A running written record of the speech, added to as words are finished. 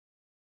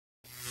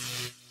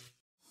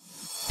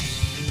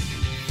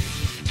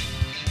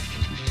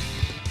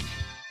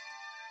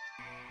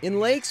In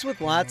lakes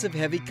with lots of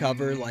heavy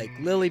cover like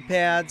lily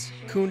pads,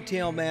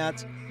 coontail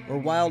mats, or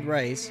wild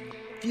rice,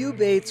 few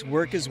baits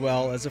work as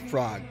well as a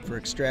frog for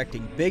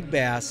extracting big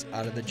bass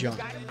out of the junk.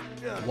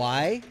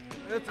 Why?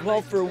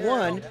 Well, for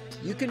one,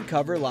 you can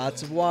cover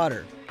lots of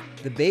water.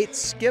 The bait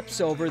skips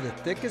over the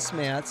thickest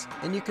mats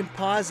and you can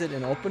pause it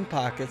in open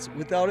pockets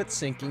without it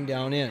sinking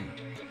down in.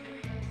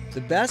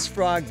 The best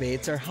frog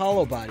baits are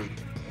hollow-bodied,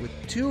 with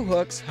 2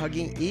 hooks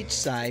hugging each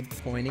side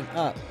pointing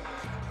up,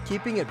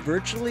 keeping it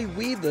virtually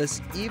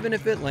weedless even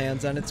if it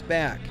lands on its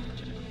back.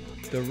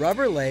 The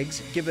rubber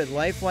legs give it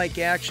lifelike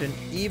action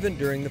even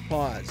during the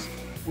pause.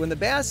 When the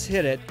bass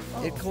hit it,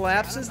 it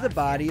collapses the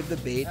body of the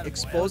bait,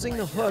 exposing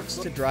the hooks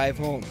to drive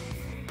home.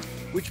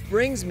 Which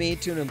brings me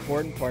to an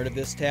important part of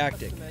this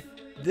tactic.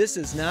 This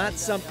is not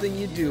something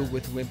you do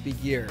with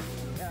wimpy gear.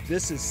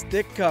 This is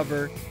thick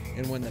cover,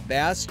 and when the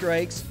bass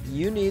strikes,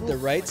 you need the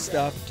right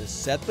stuff to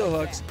set the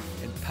hooks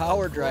and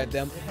power drive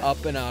them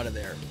up and out of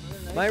there.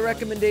 My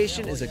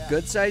recommendation is a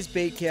good-sized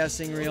bait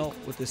casting reel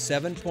with a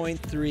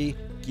 7.3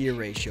 gear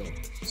ratio,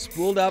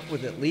 spooled up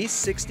with at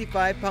least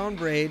 65-pound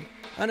braid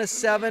on a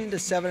 7 to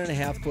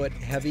 7.5 foot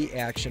heavy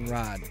action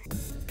rod.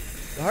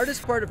 The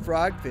hardest part of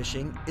frog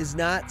fishing is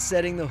not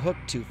setting the hook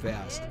too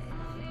fast.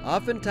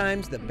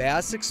 Oftentimes the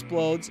bass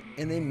explodes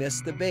and they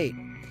miss the bait.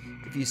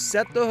 If you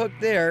set the hook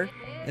there,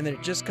 and then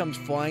it just comes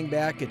flying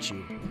back at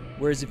you.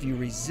 Whereas if you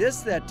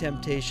resist that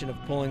temptation of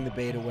pulling the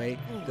bait away,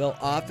 they'll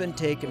often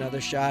take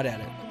another shot at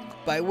it.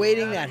 By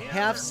waiting that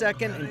half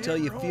second until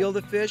you feel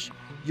the fish,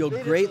 you'll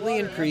greatly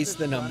increase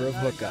the number of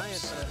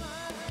hookups.